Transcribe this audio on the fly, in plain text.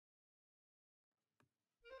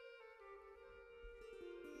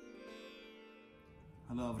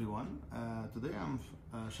Hello everyone, today I'm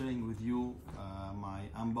sharing with you my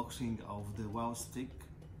unboxing of the Wowstick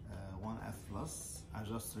 1F Plus. I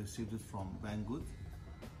just received it from Banggood.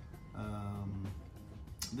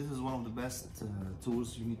 This is one of the best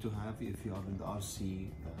tools you need to have if you are in the RC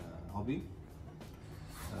hobby.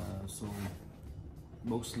 So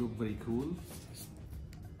box look very cool,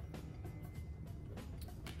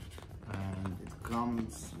 and it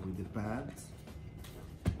comes with the pads.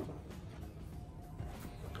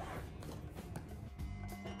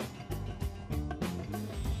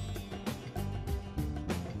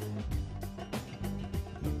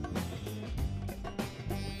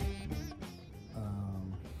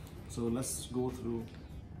 So let's go through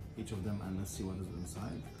each of them and let's see what is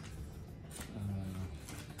inside.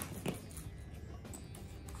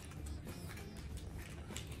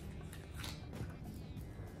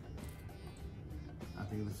 I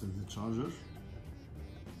think this is the charger.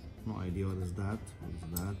 No idea what is that. What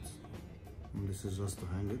is that? And this is just to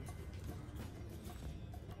hang it.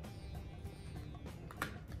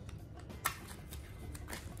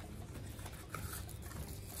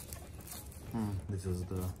 This is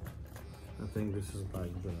the, I think this is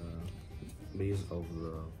like the base of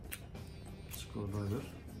the screwdriver.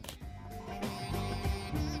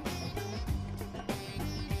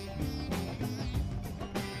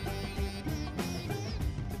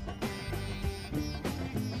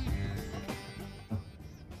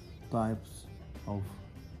 Types of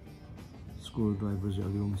screwdrivers you are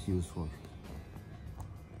going to use for.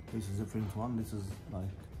 This is a different one. This is like,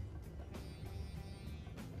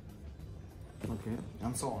 okay,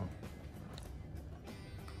 and so on.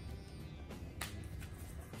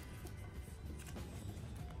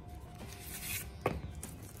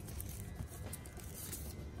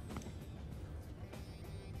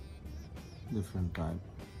 Different type.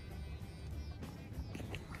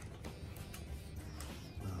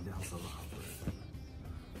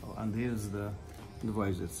 Oh, and here's the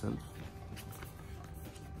device itself.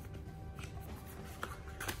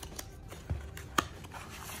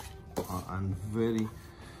 And very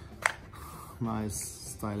nice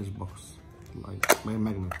stylish box, like my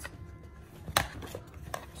magnet.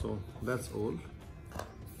 So that's all.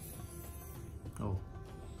 Oh,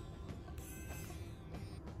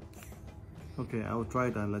 okay, I will try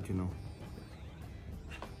it and let you know.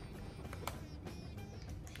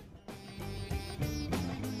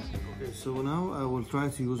 Okay, so now I will try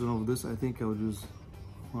to use one of this. I think I will use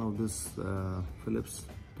one of this Phillips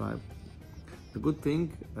type. The good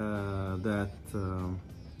thing that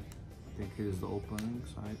I think here is the opening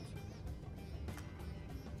side.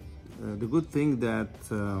 The good thing that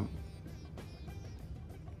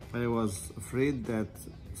I was afraid that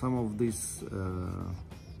some of these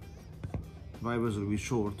drivers will be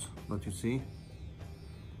short, but you see,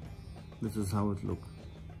 this is how it looks.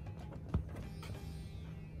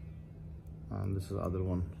 And this is the other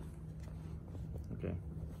one. Okay,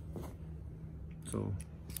 so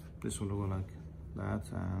this will look like that,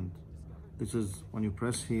 and this is when you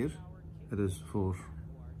press here, it is for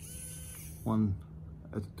one,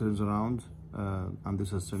 it turns around, and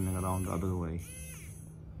this is turning around the other way.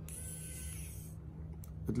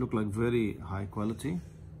 It looked like very high quality,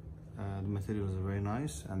 the material is very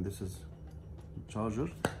nice, and this is the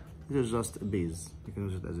charger. This is just a base, you can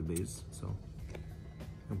use it as a base, so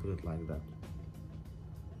you can put it like that.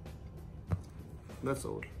 That's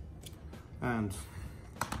all. And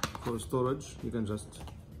for storage, you can just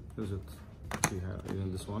use it. You have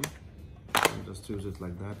even this one, and just use it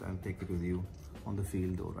like that and take it with you on the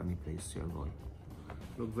field or any place you're going.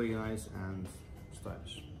 Look very nice and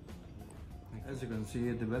stylish. As you can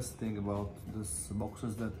see, the best thing about this box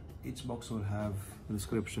is that each box will have a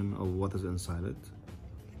description of what is inside it,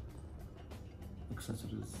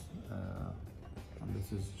 accessories, and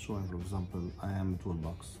this is showing, for example, I am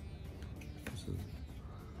toolbox.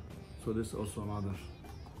 So this is also another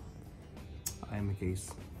I am a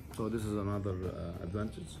case. So this is another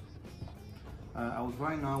advantage. I will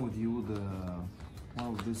try now with you the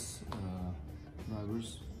one of these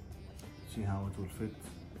drivers, see how it will fit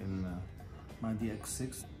in my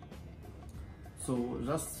DX6. So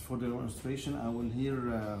just for the demonstration, I will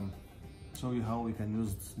here show you how we can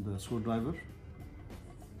use the screwdriver,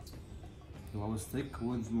 the Wowstick,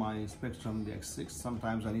 with my Spectrum DX6.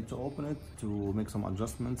 Sometimes I need to open it to make some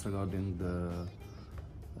adjustments regarding the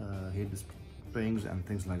here the springs and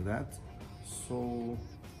things like that. So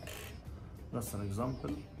that's an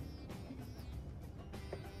example.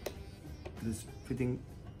 It is fitting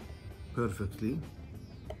perfectly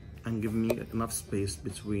and give me enough space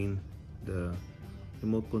between the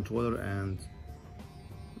remote controller and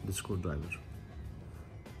the screwdriver.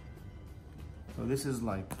 So this is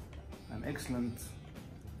like an excellent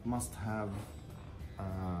must-have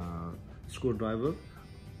screwdriver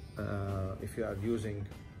if you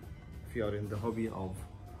are in the hobby of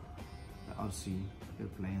RC,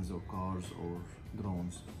 airplanes or cars or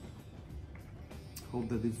drones. Hope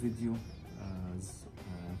that this video is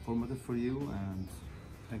informative for you, and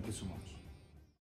thank you so much.